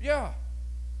 Yeah.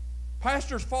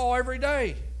 Pastors fall every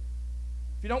day.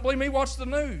 If you don't believe me, watch the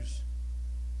news.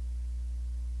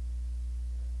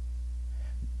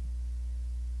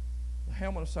 The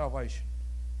helmet of salvation.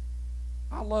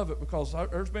 I love it because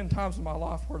there's been times in my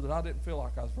life where that I didn't feel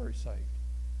like I was very saved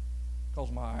because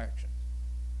of my actions.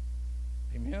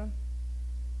 Amen?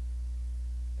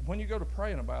 And when you go to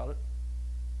praying about it,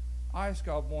 I asked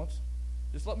God once,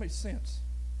 just let me sense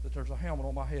that there's a helmet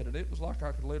on my head. And it was like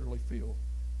I could literally feel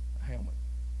a helmet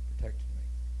protecting me.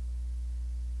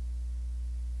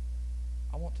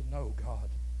 I want to know God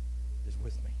is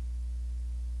with me.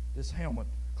 This helmet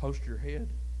close to your head.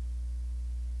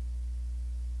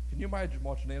 Can you imagine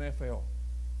watching the NFL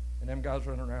and them guys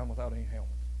running around without any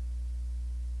helmets?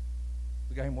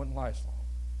 The game wouldn't last long.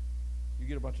 You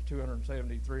get a bunch of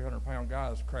 270, 300-pound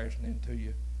guys crashing into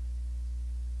you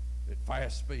at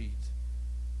fast speeds.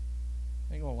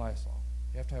 It ain't going to last long.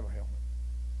 You have to have a helmet.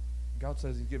 God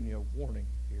says He's giving you a warning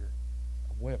here,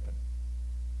 a weapon,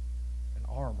 an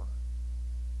armor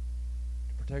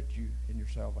to protect you in your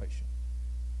salvation.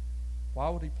 Why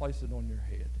would He place it on your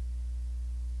head?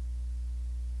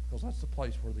 Because that's the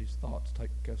place where these thoughts take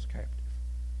us captive.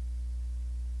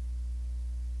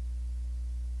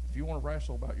 If you want to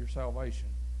wrestle about your salvation,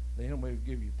 the enemy will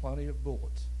give you plenty of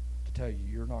bullets to tell you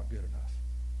you're not good enough.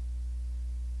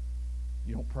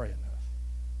 You don't pray enough.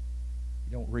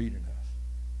 You don't read enough.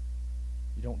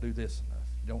 You don't do this enough.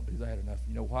 You don't do that enough.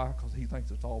 You know why? Because he thinks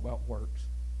it's all about works.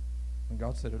 And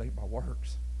God said it ain't by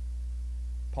works.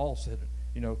 Paul said it.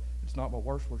 It's not by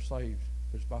works we're saved.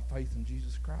 It's by faith in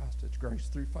Jesus Christ. It's grace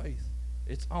through faith.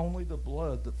 It's only the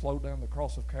blood that flowed down the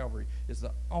cross of Calvary is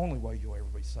the only way you'll ever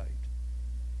be saved.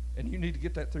 And you need to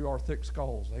get that through our thick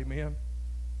skulls. Amen?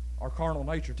 Our carnal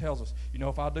nature tells us,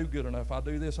 if I do good enough, I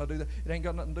do this, I do that. It ain't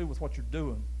got nothing to do with what you're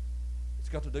doing. It's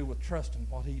got to do with trusting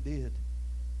what He did.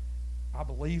 I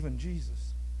believe in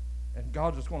Jesus. And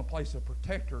God's just going to place a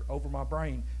protector over my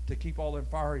brain to keep all them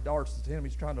fiery darts that the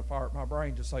enemy's trying to fire at my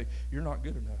brain to say, you're not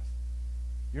good enough.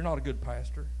 You're not a good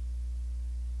pastor.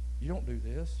 You don't do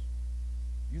this.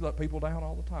 You let people down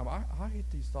all the time. I hate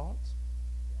these thoughts.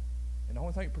 And the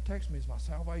only thing that protects me is my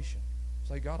salvation.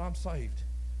 Say, God, I'm saved.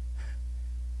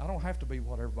 I don't have to be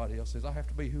what everybody else is. I have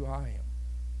to be who I am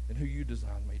and who you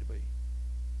designed me to be.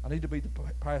 I need to be the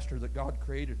pastor that God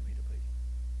created me to be.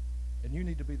 And you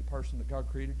need to be the person that God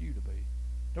created you to be.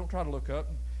 Don't try to look up,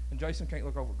 and Jason can't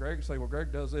look over at Greg and say, well,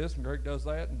 Greg does this and Greg does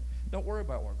that. And don't worry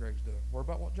about what Greg's doing. Worry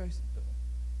about what Jason's doing.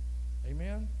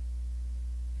 Amen?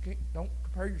 Don't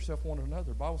compare yourself one to another.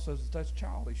 The Bible says that's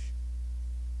childish.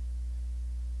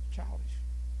 It's childish.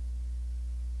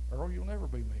 Earl, you'll never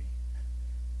be me.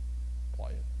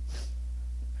 Playing.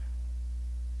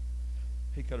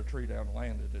 He cut a tree down and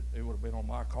landed it. It would have been on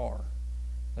my car.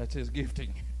 That's his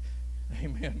gifting.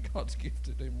 Amen. God's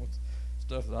gifted him with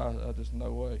stuff that I just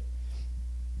no way.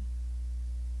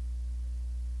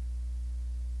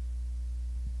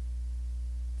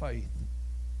 Faith.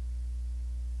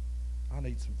 I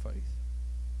need some faith.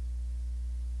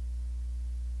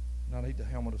 And I need the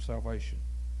helmet of salvation.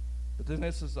 But then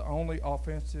this is the only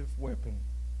offensive weapon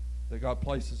that God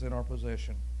places in our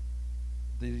possession.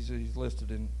 He's listed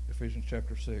in Ephesians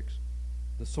chapter 6.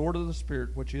 The sword of the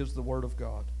Spirit, which is the Word of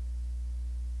God.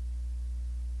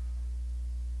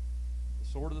 The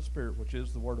sword of the Spirit, which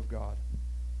is the Word of God.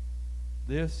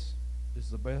 This is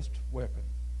the best weapon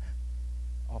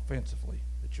offensively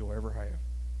that you'll ever have.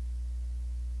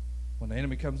 When the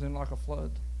enemy comes in like a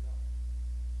flood,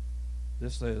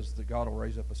 this says that God will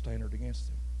raise up a standard against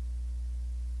him.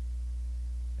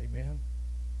 Amen.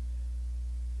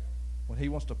 When he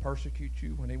wants to persecute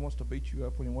you, when he wants to beat you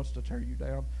up, when he wants to tear you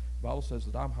down, the Bible says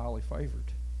that I'm highly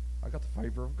favored. I got the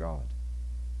favor of God.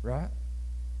 Right?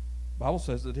 The Bible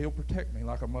says that he'll protect me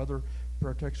like a mother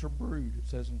protects her brood. It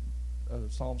says in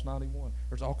Psalms 91.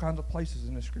 There's all kinds of places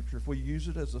in the Scripture. If we use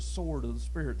it as a sword of the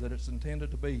Spirit that it's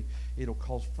intended to be, it'll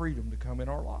cause freedom to come in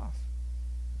our life.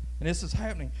 And this is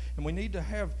happening. And we need to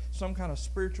have some kind of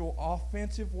spiritual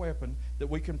offensive weapon that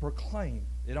we can proclaim.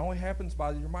 It only happens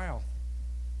by your mouth.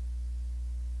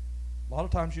 A lot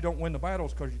of times you don't win the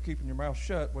battles because you're keeping your mouth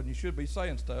shut when you should be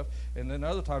saying stuff. And then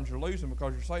other times you're losing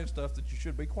because you're saying stuff that you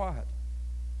should be quiet.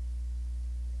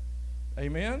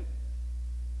 Amen?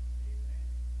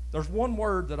 There's one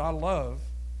word that I love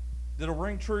that'll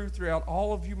ring true throughout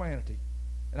all of humanity.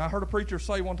 And I heard a preacher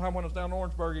say one time when I was down in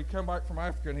Orangeburg, he'd come back from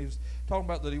Africa, and he was talking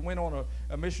about that he went on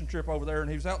a mission trip over there, and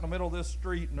he was out in the middle of this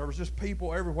street, and there was just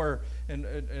people everywhere, and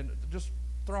just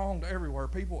thronged everywhere,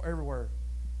 people everywhere.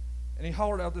 And he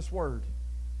hollered out this word,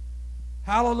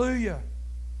 hallelujah.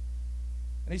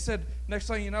 And he said, next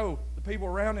thing you know, the people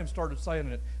around him started saying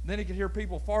it. And then he could hear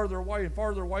people farther away and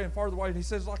farther away and farther away. And he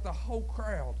says, like the whole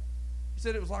crowd. He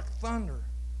said it was like thunder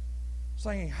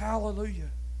saying hallelujah.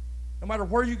 No matter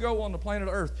where you go on the planet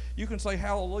Earth, you can say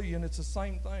hallelujah, and it's the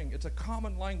same thing. It's a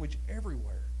common language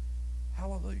everywhere.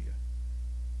 Hallelujah.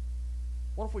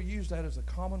 What if we use that as a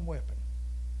common weapon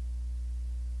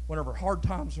whenever hard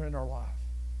times are in our life?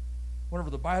 Whenever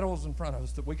the battle is in front of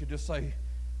us, that we could just say,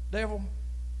 devil,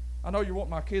 I know you want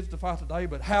my kids to fight today,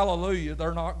 but hallelujah,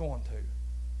 they're not going to.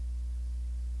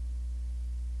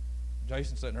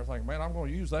 Jason's sitting there thinking, man, I'm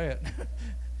going to use that.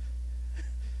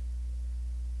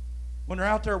 When they're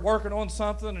out there working on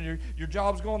something and your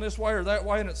job's going this way or that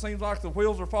way and it seems like the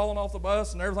wheels are falling off the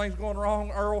bus and everything's going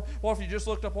wrong, Earl, what if you just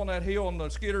looked up on that hill and the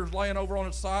skidder's laying over on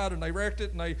its side and they wrecked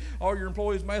it and all your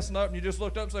employees messing up and you just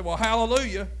looked up and said, well,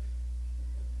 hallelujah.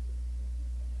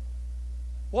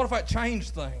 What if that changed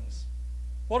things?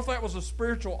 What if that was a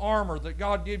spiritual armor that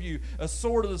God gave you, a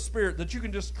sword of the Spirit, that you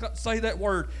can just say that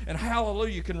word and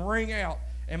hallelujah can ring out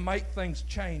and make things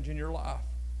change in your life?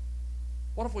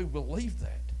 What if we believed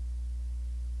that?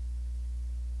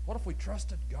 What if we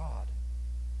trusted God?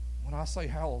 When I say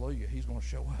hallelujah, He's going to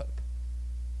show up.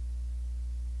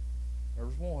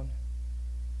 There's one.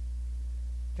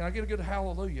 Can I get a good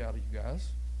hallelujah out of you guys?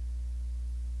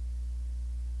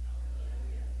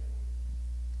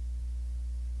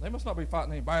 They must not be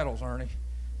fighting any battles, Ernie.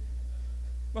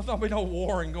 Must not be no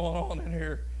warring going on in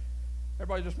here.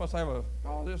 Everybody just must have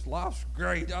this life's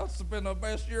great. It's been the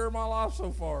best year of my life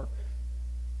so far.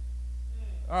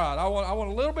 All right, I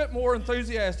want a little bit more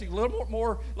enthusiastic, a little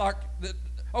more like,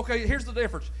 okay, here's the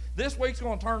difference. This week's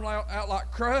going to turn out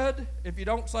like crud if you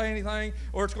don't say anything,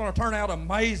 or it's going to turn out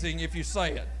amazing if you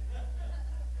say it.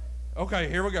 Okay,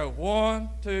 here we go. 1,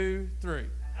 2, 3.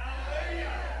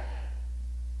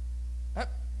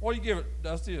 What do you give it,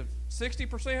 Dusty?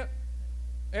 60%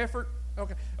 effort?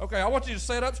 Okay. I want you to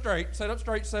sit up straight, sit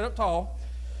up tall.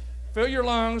 Fill your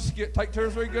lungs. Take 2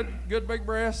 or 3 good big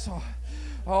breaths.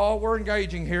 Oh, we're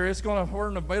engaging here. We're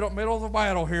in the middle of the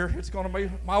battle here. It's going to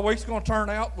be, my week's going to turn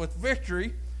out with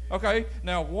victory. Okay.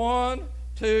 Now 1,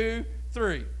 2,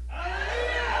 3.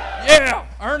 Yeah.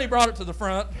 Ernie brought it to the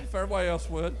front. If everybody else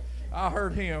would, I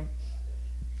heard him.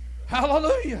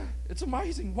 Hallelujah. It's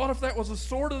amazing. What if that was a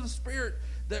sword of the Spirit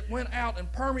that went out and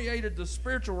permeated the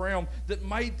spiritual realm that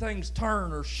made things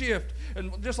turn or shift?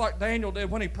 And just like Daniel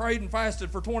did when he prayed and fasted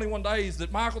for 21 days,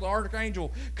 that Michael the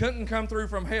archangel couldn't come through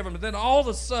from heaven. But then all of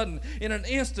a sudden, in an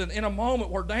instant, in a moment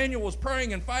where Daniel was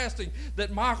praying and fasting,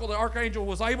 that Michael the archangel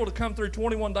was able to come through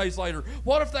 21 days later.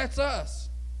 What if that's us?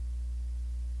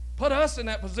 Put us in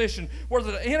that position where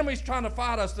the enemy's trying to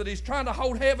fight us, that he's trying to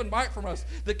hold heaven back from us.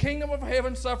 The kingdom of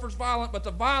heaven suffers violence, but the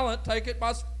violent take it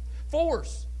by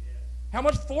force. Yes. How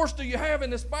much force do you have in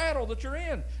this battle that you're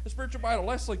in? The spiritual battle.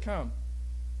 Leslie, come.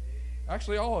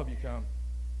 Actually, all of you come.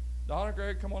 Donna,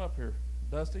 Greg, come on up here.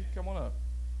 Dusty, come on up.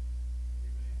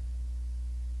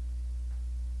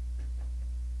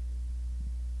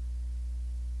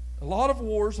 A lot of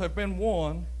wars have been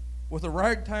won with a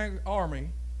ragtag army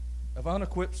of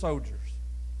unequipped soldiers.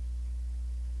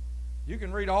 You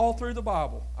can read all through the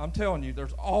Bible. I'm telling you,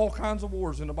 there's all kinds of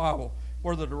wars in the Bible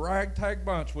where the ragtag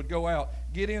bunch would go out.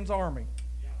 Gideon's army.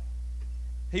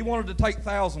 He wanted to take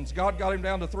thousands. God got him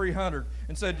down to 300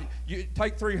 and said, you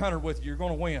take 300 with you, you're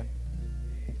going to win.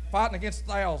 Fighting against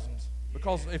thousands.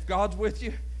 Because if God's with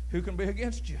you, who can be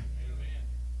against you?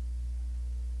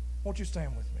 Won't you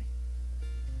stand with me?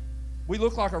 We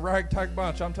look like a ragtag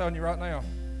bunch, I'm telling you right now.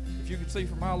 If you could see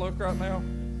from my look right now,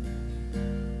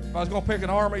 if I was going to pick an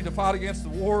army to fight against the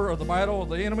war or the battle of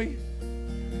the enemy,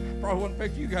 I probably wouldn't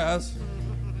pick you guys.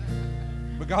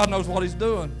 But God knows what He's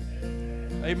doing.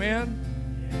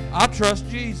 Amen? I trust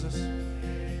Jesus.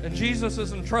 And Jesus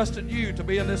has entrusted you to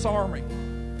be in this army.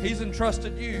 He's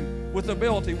entrusted you with the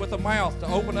ability, with a mouth to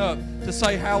open up, to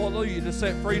say hallelujah, to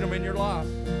set freedom in your life.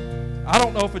 I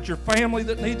don't know if it's your family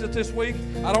that needs it this week.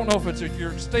 I don't know if it's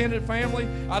your extended family.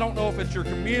 I don't know if it's your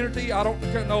community. I don't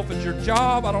know if it's your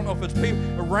job. I don't know if it's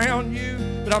people around you.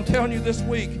 But I'm telling you this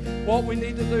week, what we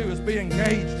need to do is be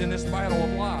engaged in this battle of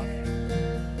life.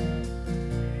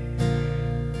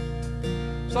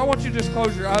 So I want you to just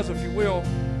close your eyes, if you will.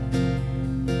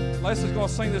 Leslie's going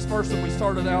to sing this verse that we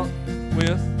started out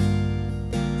with.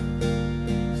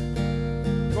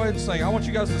 Go ahead and sing. I want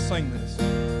you guys to sing this.